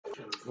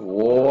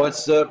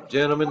What's up,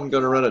 gentlemen?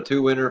 Gonna run a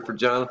two-winner for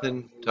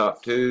Jonathan.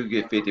 Top two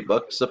get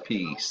 $50 a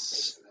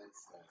piece.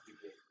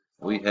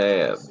 We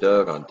have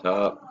Doug on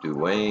top,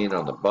 Dwayne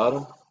on the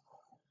bottom.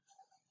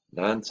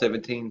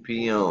 9:17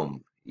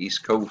 p.m.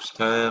 East Coast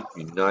time,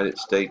 United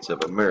States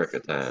of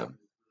America time.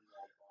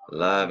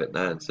 Live at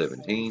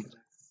 9:17.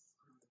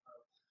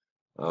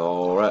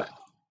 All right,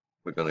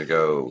 we're gonna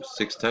go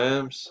 6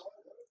 times.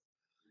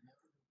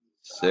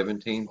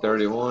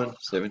 17:31,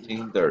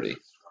 17:30.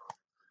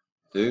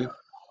 2,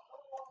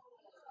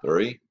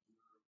 3,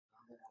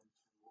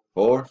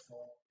 4.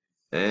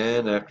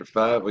 And after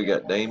 5, we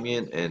got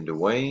Damien and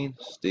Dwayne.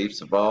 Steve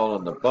Saval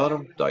on the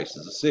bottom. Dice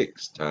is a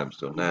 6. Times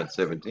till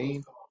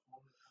 9:17.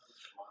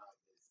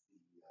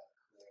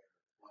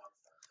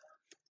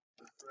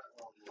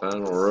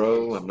 Final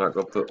row. I'm not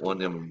going to put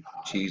one of them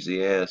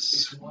cheesy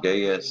ass,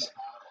 gay ass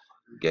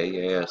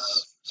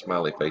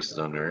smiley faces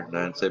on there.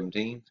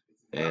 9:17.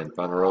 And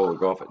final row will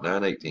go off at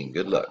 9:18.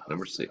 Good luck.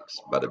 Number 6.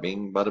 Bada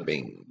bing, bada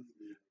bing.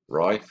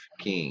 Rife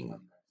King.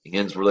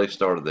 Hens where they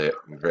started that.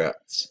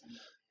 Congrats.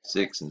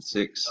 6 and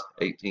 6.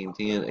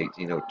 1810.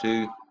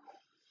 1802.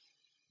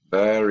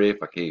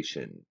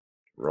 Verification.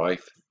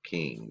 Rife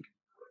King.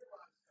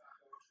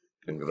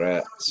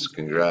 Congrats,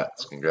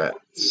 congrats,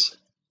 congrats.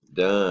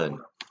 Done.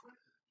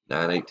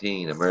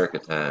 9:18 America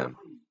time.